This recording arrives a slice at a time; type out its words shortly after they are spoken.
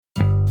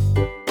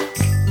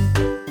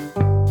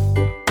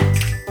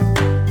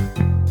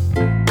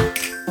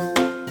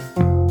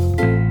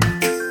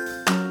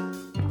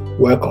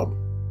Welcome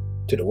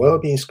to the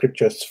Wellbeing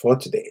Scriptures for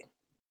today.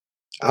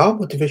 Our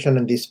motivation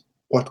on this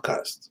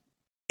podcast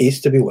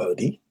is to be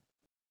wealthy,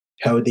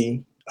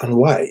 healthy, and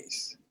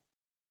wise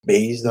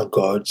based on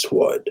God's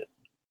Word,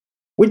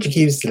 which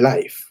gives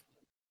life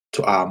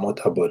to our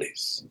mortal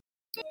bodies.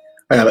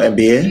 I am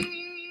MBA.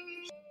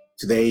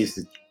 Today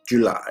is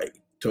July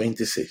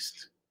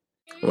 26th.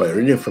 We're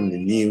reading from the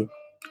New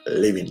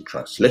Living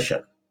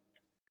Translation.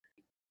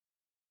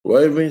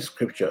 Wellbeing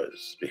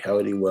Scriptures, be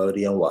healthy,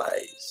 wealthy, and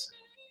wise.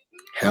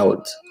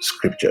 Health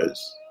Scriptures.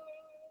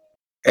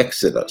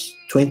 Exodus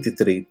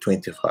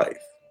 23:25.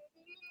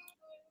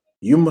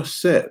 You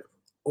must serve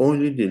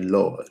only the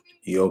Lord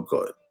your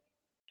God.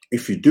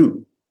 If you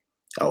do,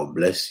 I will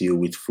bless you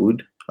with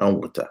food and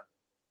water.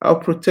 I'll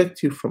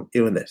protect you from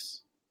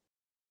illness.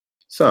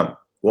 Psalm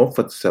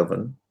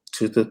 147,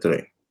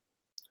 2-3.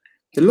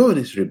 The Lord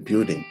is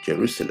rebuilding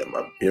Jerusalem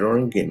and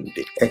bringing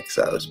the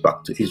exiles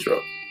back to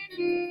Israel.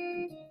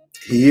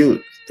 He heals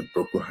the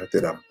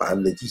brokenhearted and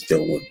bandages their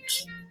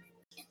wounds.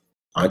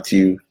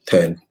 Matthew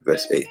 10,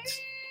 verse 8.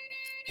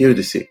 Heal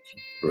the sick,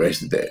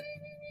 raise the dead,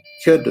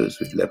 cure those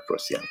with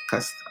leprosy, and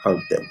cast out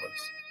demons.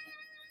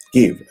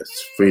 Give as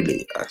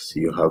freely as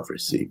you have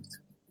received.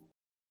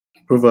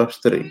 Proverbs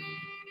 3,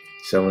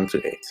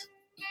 7-8.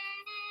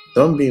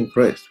 Don't be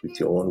impressed with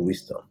your own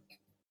wisdom.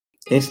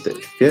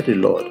 Instead, fear the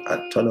Lord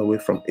and turn away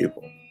from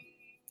evil.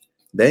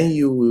 Then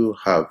you will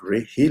have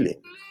healing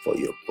for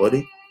your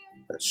body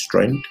and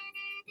strength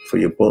for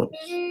your bones.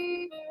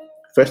 1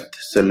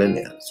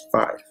 Thessalonians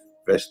 5,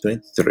 verse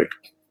 23.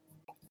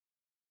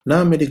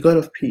 Now may the God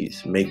of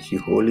peace make you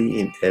holy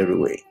in every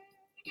way,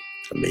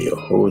 and may your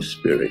whole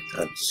spirit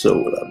and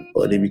soul and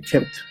body be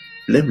kept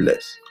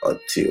blameless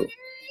until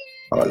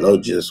our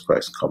Lord Jesus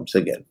Christ comes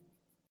again.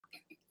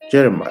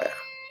 Jeremiah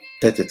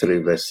 33,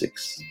 verse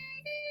 6.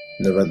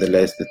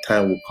 Nevertheless, the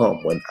time will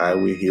come when I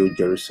will heal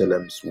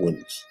Jerusalem's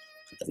wounds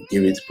and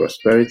give it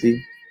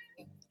prosperity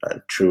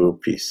and true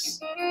peace.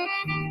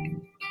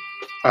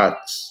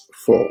 Acts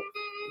 4,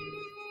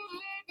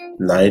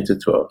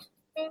 9-12.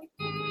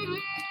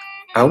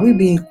 Are we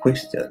being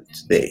questioned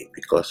today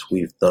because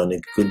we've done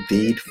a good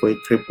deed for a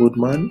crippled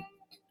man?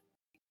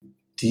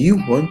 Do you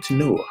want to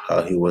know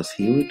how he was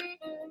healed?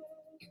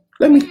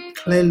 Let me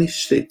clearly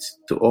state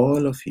to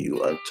all of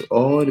you and to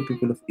all the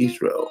people of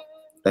Israel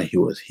that he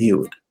was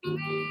healed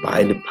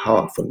by the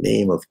powerful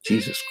name of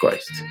Jesus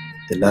Christ,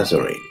 the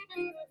Nazarene,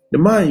 the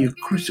man you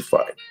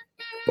crucified,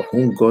 but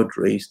whom God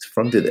raised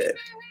from the dead.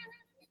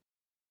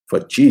 For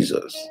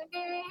Jesus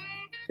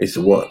is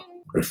the one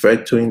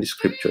referred to in the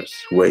scriptures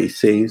where it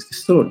says the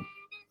stone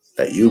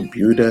that you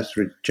builders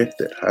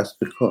rejected has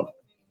become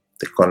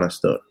the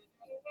cornerstone.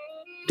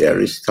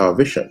 There is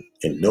salvation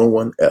in no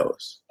one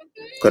else.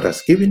 God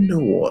has given no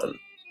one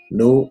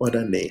no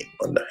other name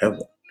under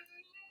heaven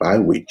by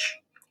which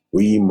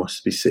we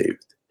must be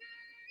saved.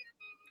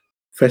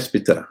 1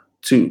 Peter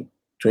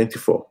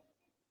 2:24.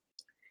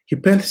 He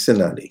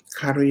personally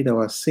carried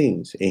our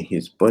sins in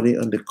his body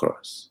on the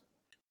cross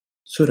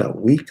so that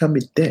we can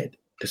be dead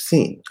to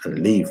sin and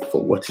live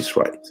for what is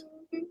right.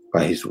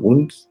 By his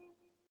wounds,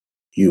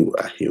 you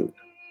are healed.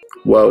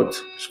 World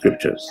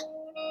Scriptures.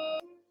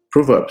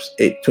 Proverbs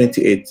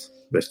 8:28,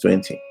 verse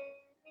 20.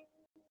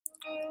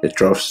 The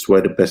troughs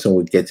where the person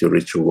will get a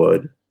rich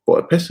reward, but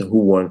a person who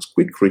wants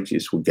quick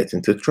riches will get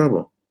into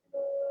trouble.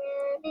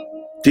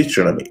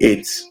 Deuteronomy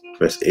 8,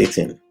 verse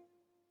 18.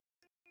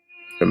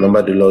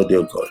 Remember the Lord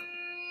your God.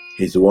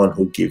 He's the one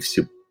who gives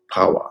you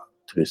power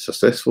to be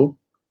successful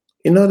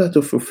in order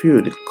to fulfill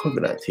the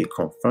covenant he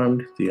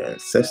confirmed to your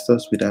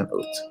ancestors with an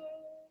oath.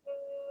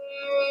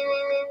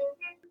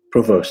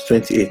 Proverbs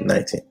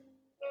 28:19.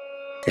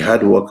 A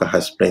hard worker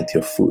has plenty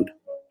of food,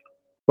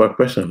 but a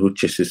person who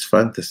chases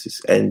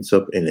fantasies ends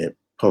up in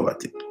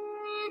poverty.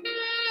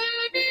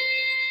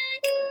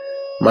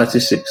 Matthew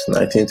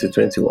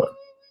 6:19-21.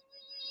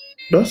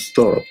 Don't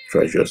store up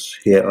treasures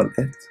here on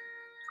earth,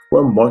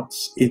 where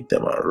moths eat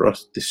them and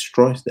rust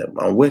destroys them,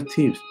 and where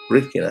thieves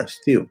break in and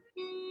steal.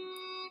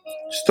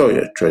 Store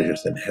your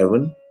treasures in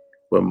heaven,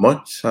 where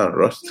moths and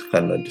rust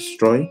cannot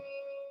destroy,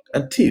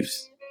 and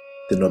thieves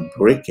do not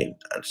break in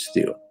and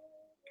steal.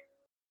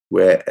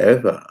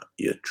 Wherever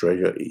your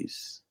treasure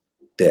is,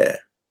 there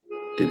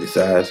the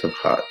desires of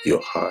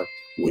your heart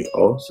will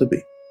also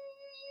be.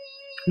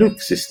 Luke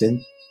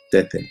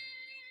 16:13.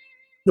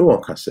 No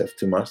one can serve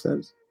two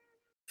masters,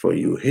 for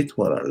you hate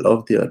one and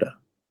love the other.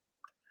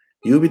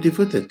 You will be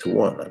devoted to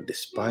one and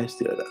despise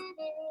the other.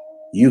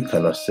 You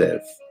cannot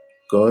serve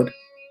God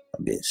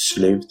and be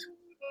enslaved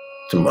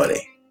to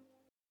money.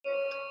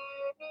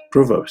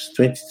 Proverbs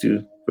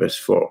 22, verse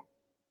 4.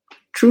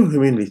 True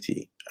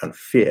humility and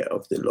fear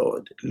of the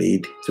Lord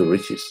lead to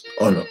riches,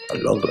 honor,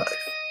 and long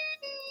life.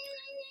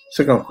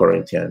 2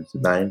 Corinthians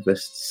 9,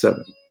 verse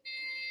 7.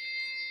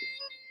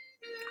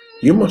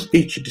 You must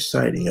each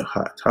decide in your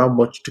heart how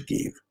much to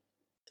give,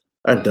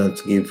 and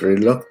don't give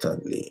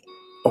reluctantly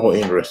or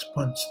in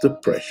response to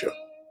pressure,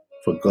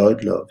 for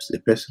God loves a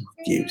person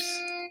who gives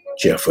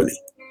cheerfully.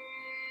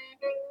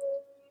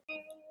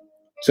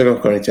 2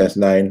 Corinthians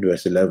 9,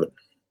 verse 11.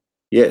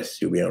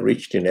 Yes, you'll be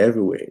enriched in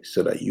every way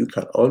so that you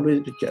can always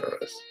be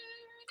generous.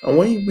 And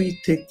when we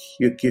take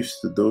your gifts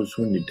to those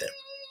who need them,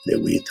 they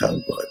will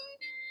thank God.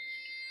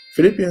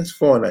 Philippians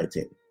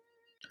 4:19.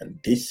 And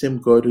this same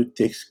God who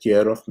takes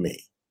care of me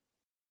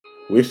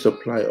will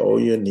supply all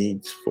your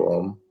needs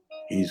from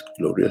his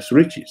glorious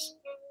riches,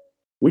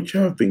 which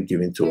have been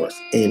given to us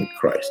in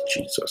Christ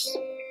Jesus.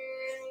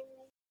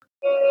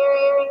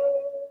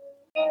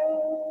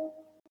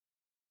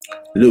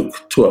 Luke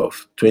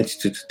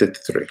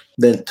 12:22-33.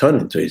 Then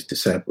turning to his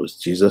disciples,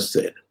 Jesus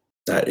said,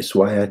 that is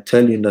why I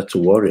tell you not to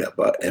worry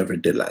about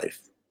everyday life,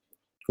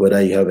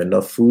 whether you have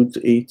enough food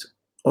to eat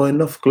or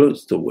enough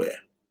clothes to wear.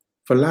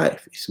 For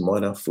life is more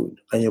than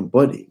food, and your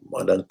body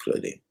more than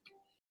clothing.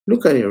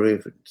 Look at the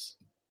ravens.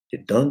 They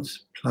don't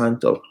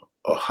plant or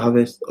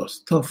harvest or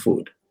store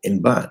food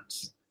in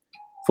barns,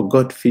 for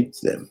God feeds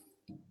them,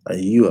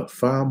 and you are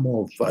far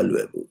more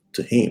valuable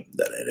to him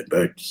than any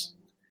birds.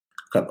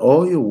 Can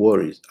all your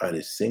worries add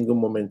a single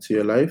moment to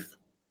your life?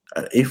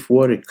 And if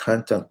worry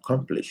can't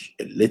accomplish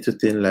a little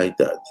thing like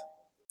that,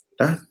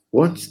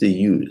 what's the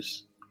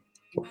use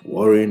of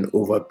worrying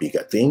over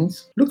bigger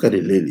things? Look at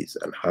the lilies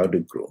and how they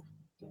grow.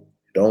 They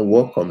don't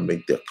work or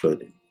make their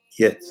clothing.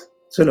 Yet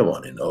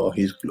Solomon in all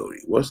his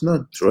glory was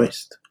not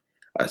dressed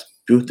as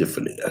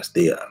beautifully as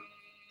they are.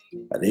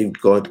 And if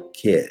God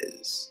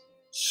cares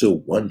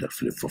so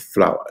wonderfully for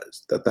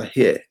flowers that are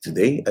here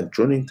today and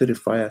thrown into the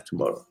fire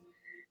tomorrow,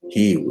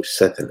 he will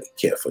certainly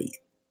care for you.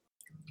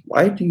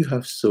 Why do you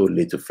have so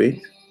little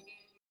faith?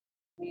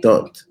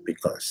 Don't be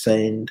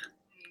concerned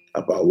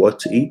about what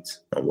to eat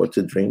and what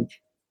to drink.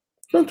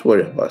 Don't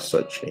worry about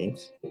such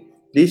things.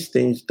 These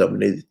things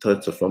dominate the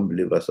thoughts of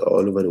unbelievers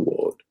all over the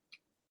world,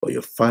 but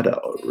your Father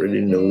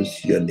already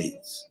knows your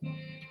needs.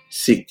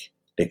 Seek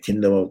the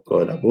kingdom of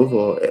God above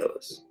all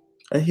else,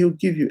 and he'll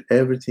give you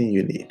everything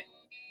you need.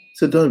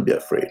 So don't be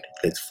afraid,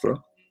 little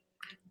flock,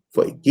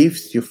 for it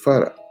gives your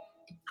Father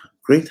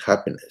great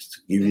happiness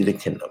to give you the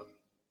kingdom.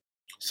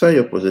 Sell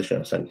your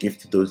possessions and give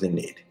to those in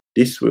need.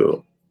 This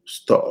will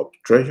store up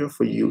treasure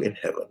for you in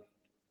heaven,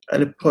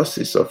 and the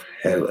purses of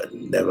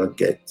heaven never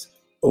get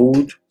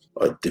old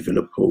or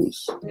develop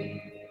holes.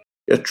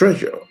 Your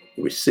treasure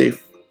will be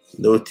safe,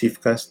 no thief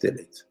can steal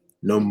it,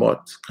 no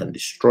moth can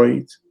destroy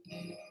it.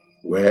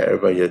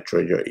 Wherever your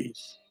treasure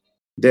is,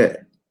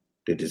 there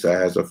the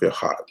desires of your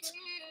heart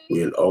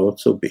will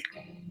also be.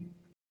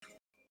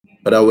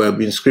 Other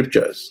well-being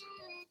scriptures,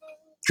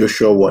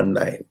 Joshua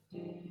 1:9.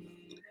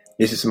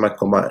 This is my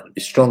command,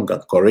 be strong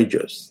and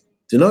courageous.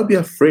 Do not be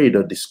afraid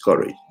or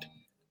discouraged,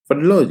 for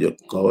the Lord your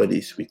God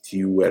is with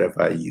you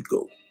wherever you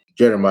go.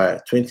 Jeremiah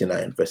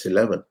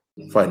 29:11.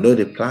 For I know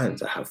the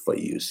plans I have for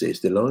you, says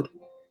the Lord.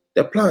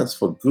 They're plans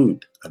for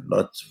good and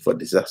not for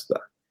disaster,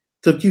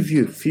 to give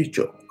you a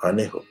future and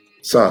a hope.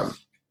 Psalm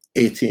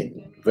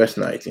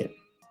 18:19.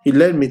 He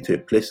led me to a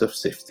place of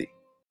safety.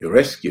 He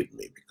rescued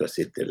me because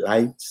he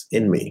delights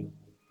in me.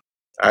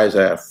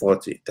 Isaiah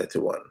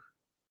 40:31.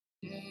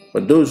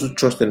 But those who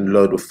trust in the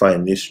Lord will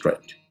find new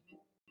strength.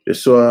 They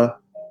soar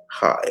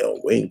high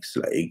on wings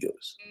like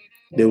eagles.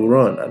 They will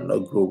run and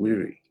not grow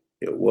weary.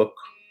 They will walk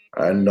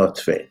and not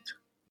faint.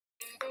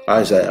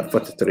 Isaiah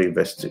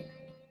 43:2.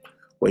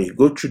 When you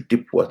go through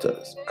deep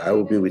waters, I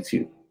will be with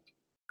you.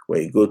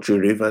 When you go through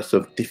rivers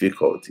of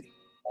difficulty,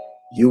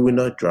 you will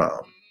not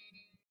drown.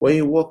 When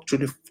you walk through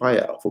the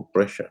fire of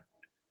oppression,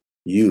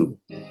 you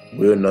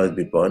will not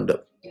be burned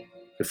up.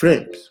 The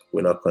flames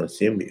will not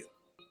consume you.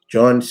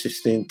 John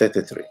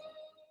 16:33.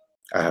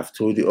 I have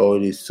told you all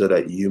this so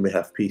that you may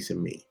have peace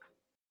in me.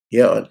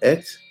 Here on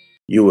earth,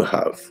 you will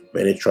have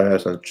many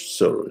trials and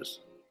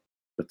sorrows.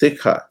 But take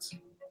heart,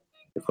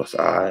 because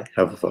I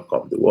have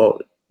overcome the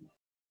world.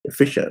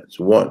 Ephesians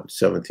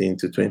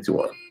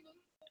 1:17-21.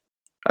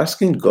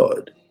 Asking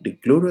God, the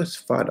glorious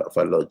Father of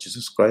our Lord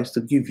Jesus Christ,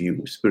 to give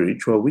you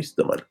spiritual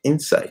wisdom and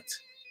insight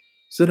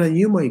so that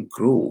you might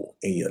grow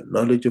in your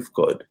knowledge of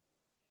God.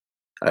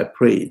 I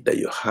pray that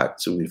your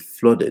hearts will be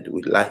flooded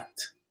with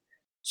light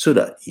so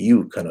that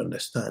you can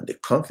understand the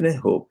confident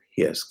hope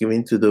he has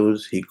given to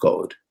those he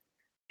called,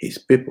 his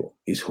people,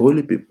 his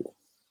holy people,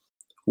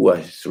 who are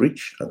his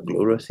rich and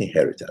glorious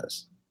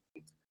inheritance.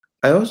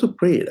 I also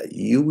pray that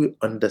you will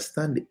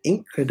understand the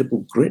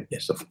incredible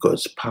greatness of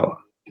God's power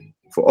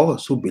for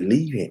us who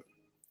believe him.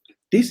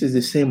 This is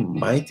the same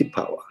mighty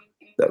power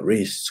that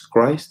raised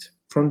Christ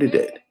from the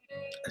dead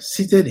and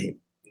seated him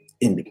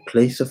in the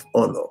place of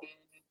honor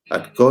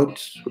at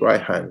God's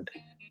right hand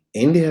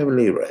in the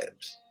heavenly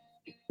realms.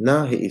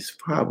 Now he is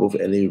far above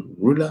any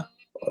ruler,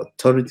 or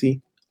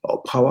authority,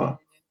 or power,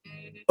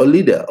 or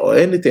leader, or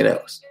anything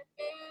else,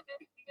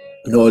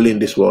 not only in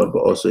this world,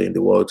 but also in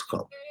the world to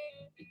come.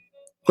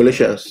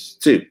 Colossians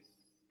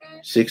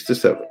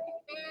 2:6-7.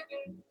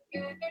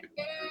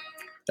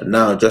 And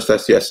now, just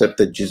as you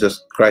accepted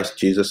Christ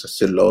Jesus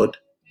as your Lord,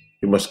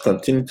 you must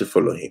continue to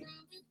follow him.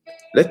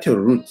 Let your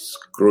roots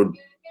grow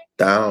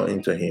down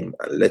into him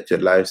and let your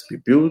lives be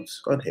built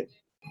on him.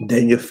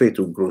 Then your faith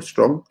will grow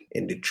strong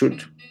in the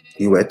truth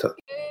you were taught,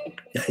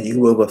 and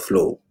you will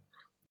overflow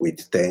with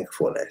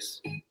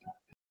thankfulness.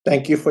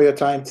 Thank you for your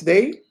time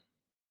today.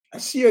 I'll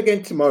see you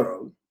again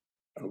tomorrow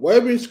on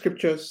Wellbeing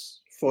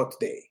Scriptures for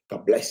today.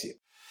 God bless you.